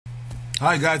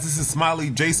Hi guys, this is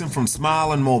Smiley Jason from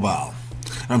Smile and Mobile.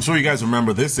 I'm sure you guys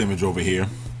remember this image over here.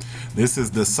 This is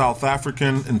the South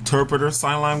African interpreter,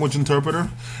 sign language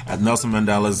interpreter at Nelson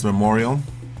Mandela's memorial.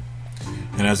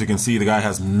 And as you can see, the guy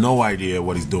has no idea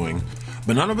what he's doing.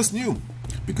 But none of us knew,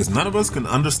 because none of us can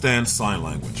understand sign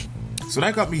language. So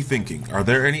that got me thinking, are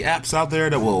there any apps out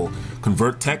there that will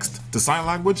convert text to sign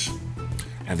language?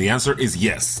 And the answer is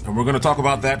yes. And we're going to talk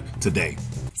about that today.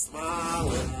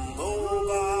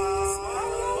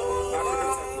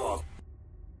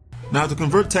 Now, to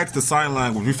convert text to sign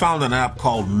language, we found an app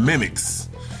called Mimix.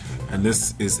 And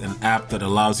this is an app that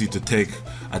allows you to take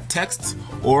a text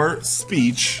or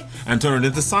speech and turn it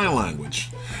into sign language.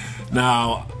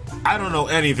 Now, I don't know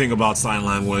anything about sign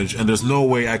language, and there's no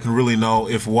way I can really know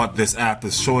if what this app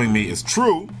is showing me is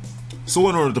true. So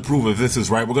in order to prove if this is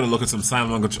right, we're going to look at some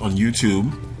sign language on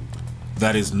YouTube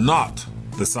that is not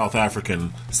the South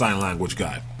African sign language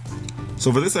guy.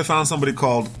 So for this, I found somebody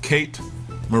called Kate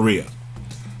Maria.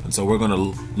 And so we're going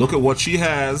to look at what she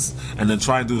has and then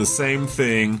try and do the same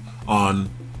thing on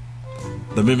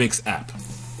the Mimix app.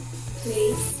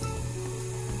 Please.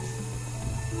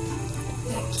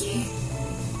 Thank you.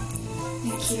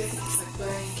 Thank you. It's like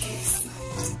wearing a case.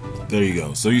 There you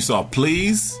go. So you saw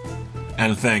please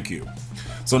and thank you.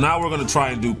 So now we're going to try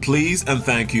and do please and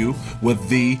thank you with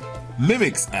the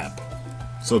Mimix app.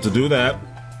 So to do that,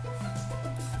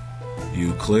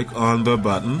 you click on the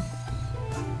button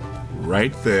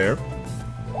right there.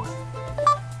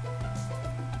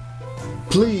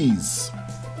 Please.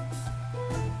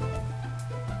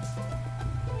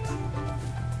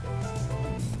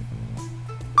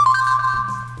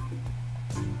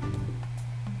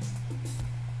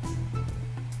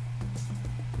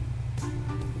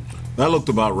 That looked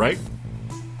about right.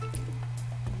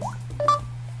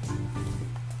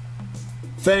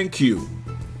 Thank you.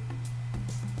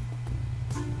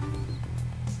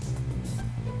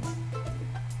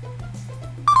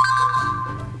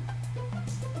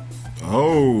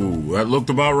 Oh, that looked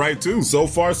about right too. So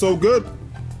far, so good.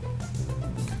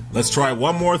 Let's try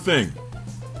one more thing.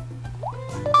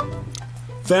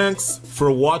 Thanks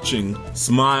for watching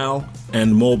Smile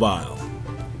and Mobile.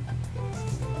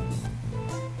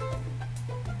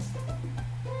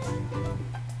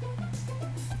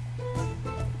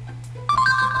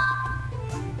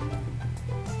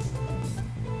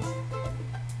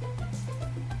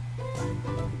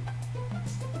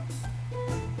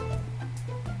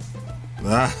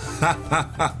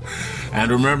 And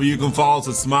remember, you can follow us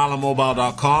at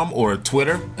smileandmobile.com or at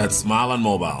Twitter at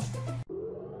smileandmobile.